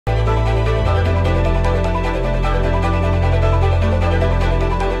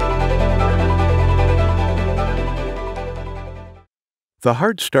The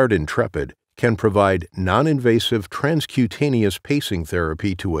HeartStart Intrepid can provide non-invasive transcutaneous pacing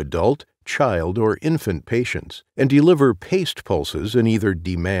therapy to adult, child, or infant patients and deliver paced pulses in either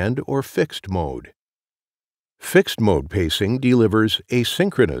demand or fixed mode. Fixed mode pacing delivers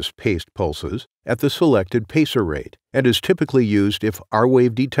asynchronous paced pulses at the selected pacer rate and is typically used if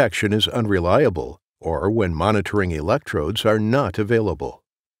R-wave detection is unreliable or when monitoring electrodes are not available.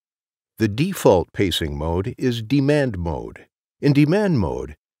 The default pacing mode is demand mode. In demand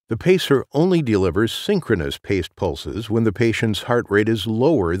mode, the pacer only delivers synchronous paced pulses when the patient's heart rate is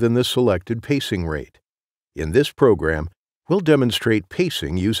lower than the selected pacing rate. In this program, we'll demonstrate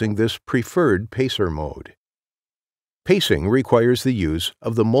pacing using this preferred pacer mode. Pacing requires the use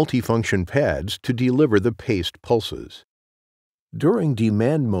of the multifunction pads to deliver the paced pulses. During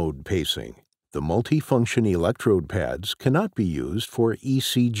demand mode pacing, the multifunction electrode pads cannot be used for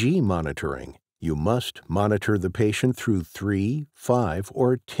ECG monitoring. You must monitor the patient through 3, 5,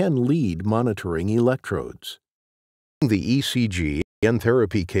 or 10 lead monitoring electrodes. The ECG and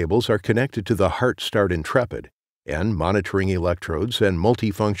therapy cables are connected to the HeartStart Intrepid, and monitoring electrodes and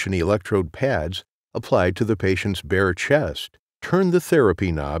multifunction electrode pads applied to the patient's bare chest turn the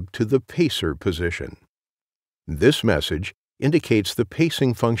therapy knob to the pacer position. This message indicates the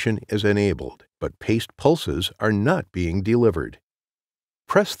pacing function is enabled, but paced pulses are not being delivered.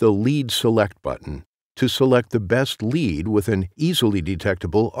 Press the Lead Select button to select the best lead with an easily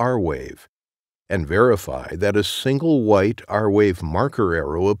detectable R-wave, and verify that a single white R-wave marker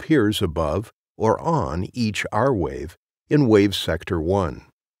arrow appears above or on each R-wave in wave sector 1.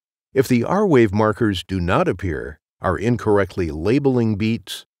 If the R-wave markers do not appear, are incorrectly labeling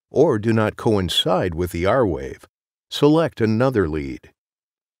beats, or do not coincide with the R-wave, select another lead.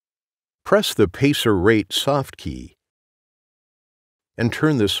 Press the Pacer Rate soft key and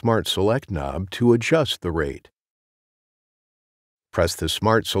turn the Smart Select knob to adjust the rate. Press the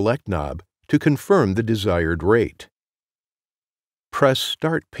Smart Select knob to confirm the desired rate. Press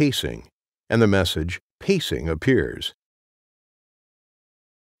Start Pacing, and the message Pacing appears.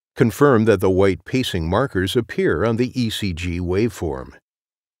 Confirm that the white pacing markers appear on the ECG waveform.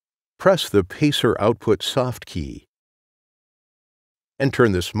 Press the Pacer Output soft key and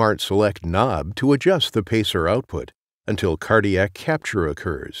turn the Smart Select knob to adjust the pacer output until cardiac capture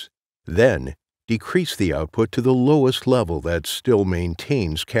occurs. Then, decrease the output to the lowest level that still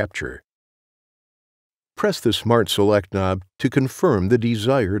maintains capture. Press the Smart Select knob to confirm the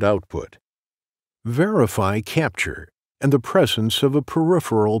desired output. Verify capture and the presence of a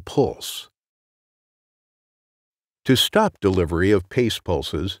peripheral pulse. To stop delivery of pace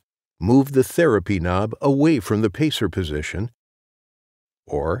pulses, move the therapy knob away from the pacer position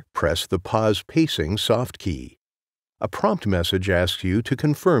or press the Pause Pacing soft key. A prompt message asks you to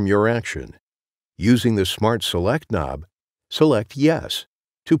confirm your action. Using the Smart Select knob, select Yes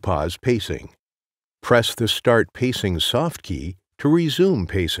to pause pacing. Press the Start Pacing soft key to resume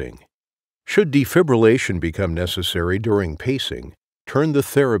pacing. Should defibrillation become necessary during pacing, turn the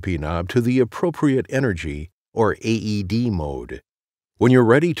therapy knob to the appropriate energy or AED mode. When you're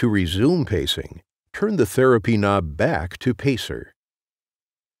ready to resume pacing, turn the therapy knob back to pacer.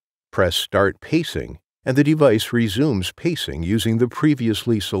 Press Start Pacing, and the device resumes pacing using the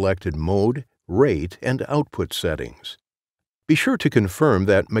previously selected mode, rate, and output settings. Be sure to confirm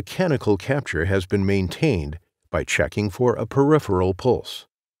that mechanical capture has been maintained by checking for a peripheral pulse.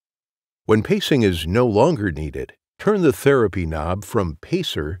 When pacing is no longer needed, turn the therapy knob from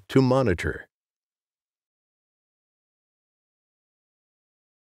pacer to monitor.